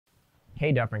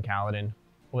Hey Dufferin-Caledon,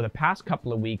 over the past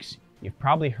couple of weeks, you've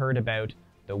probably heard about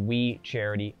the We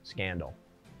Charity scandal.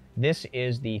 This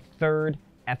is the third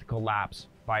ethical lapse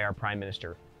by our Prime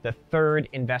Minister, the third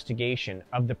investigation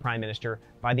of the Prime Minister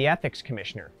by the Ethics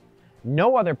Commissioner.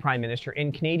 No other Prime Minister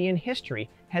in Canadian history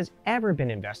has ever been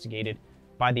investigated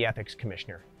by the Ethics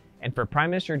Commissioner. And for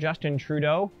Prime Minister Justin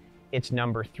Trudeau, it's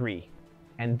number 3.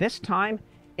 And this time,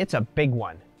 it's a big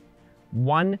one.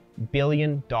 $1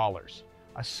 billion.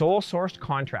 A sole-sourced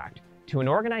contract to an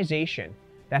organization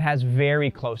that has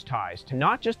very close ties to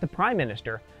not just the Prime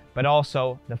Minister, but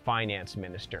also the Finance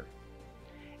Minister.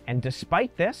 And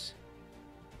despite this,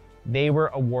 they were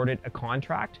awarded a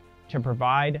contract to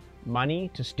provide money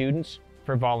to students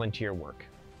for volunteer work.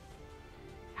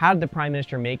 How did the Prime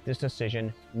Minister make this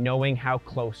decision knowing how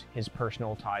close his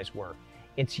personal ties were?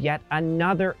 It's yet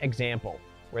another example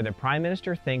where the Prime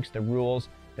Minister thinks the rules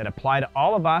that apply to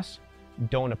all of us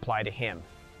don't apply to him.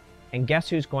 And guess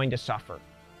who's going to suffer?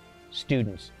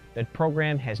 Students. The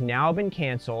program has now been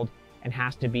cancelled and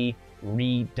has to be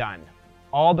redone.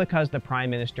 All because the Prime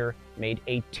Minister made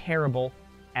a terrible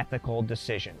ethical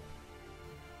decision.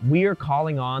 We are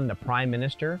calling on the Prime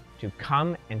Minister to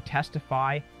come and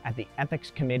testify at the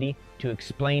Ethics Committee to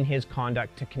explain his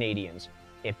conduct to Canadians.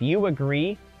 If you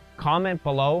agree, comment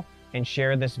below and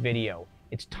share this video.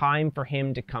 It's time for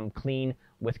him to come clean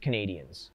with Canadians.